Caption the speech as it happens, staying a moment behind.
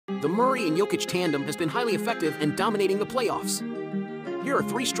The Murray and Jokic tandem has been highly effective in dominating the playoffs. Here are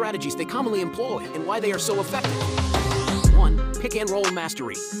 3 strategies they commonly employ and why they are so effective. 1. Pick-and-roll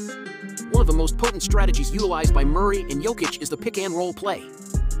mastery. One of the most potent strategies utilized by Murray and Jokic is the pick-and-roll play.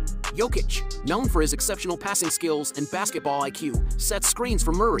 Jokic, known for his exceptional passing skills and basketball IQ, sets screens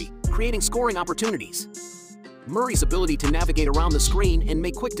for Murray, creating scoring opportunities. Murray's ability to navigate around the screen and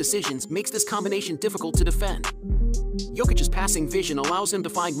make quick decisions makes this combination difficult to defend. Jokic's passing vision allows him to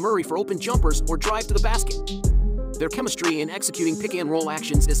find Murray for open jumpers or drive to the basket. Their chemistry in executing pick-and-roll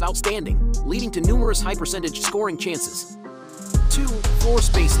actions is outstanding, leading to numerous high-percentage scoring chances. 2. Floor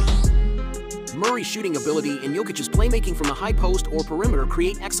spacing. Murray's shooting ability and Jokic's playmaking from the high post or perimeter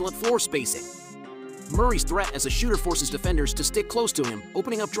create excellent floor spacing. Murray's threat as a shooter forces defenders to stick close to him,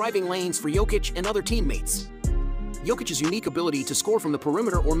 opening up driving lanes for Jokic and other teammates. Jokic's unique ability to score from the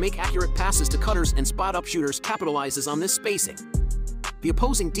perimeter or make accurate passes to cutters and spot-up shooters capitalizes on this spacing. The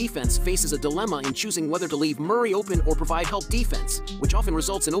opposing defense faces a dilemma in choosing whether to leave Murray open or provide help defense, which often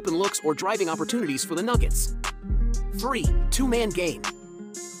results in open looks or driving opportunities for the Nuggets. 3. Two-man game.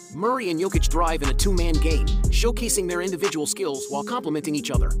 Murray and Jokic thrive in a two-man game, showcasing their individual skills while complementing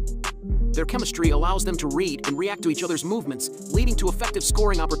each other. Their chemistry allows them to read and react to each other's movements, leading to effective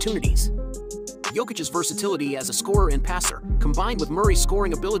scoring opportunities. Jokic's versatility as a scorer and passer, combined with Murray's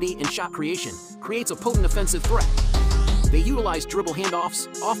scoring ability and shot creation, creates a potent offensive threat. They utilize dribble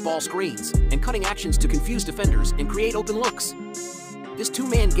handoffs, off-ball screens, and cutting actions to confuse defenders and create open looks. This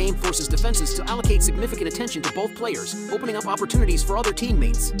two-man game forces defenses to allocate significant attention to both players, opening up opportunities for other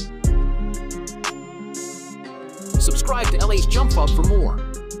teammates. Subscribe to LA's Jump Hub for more.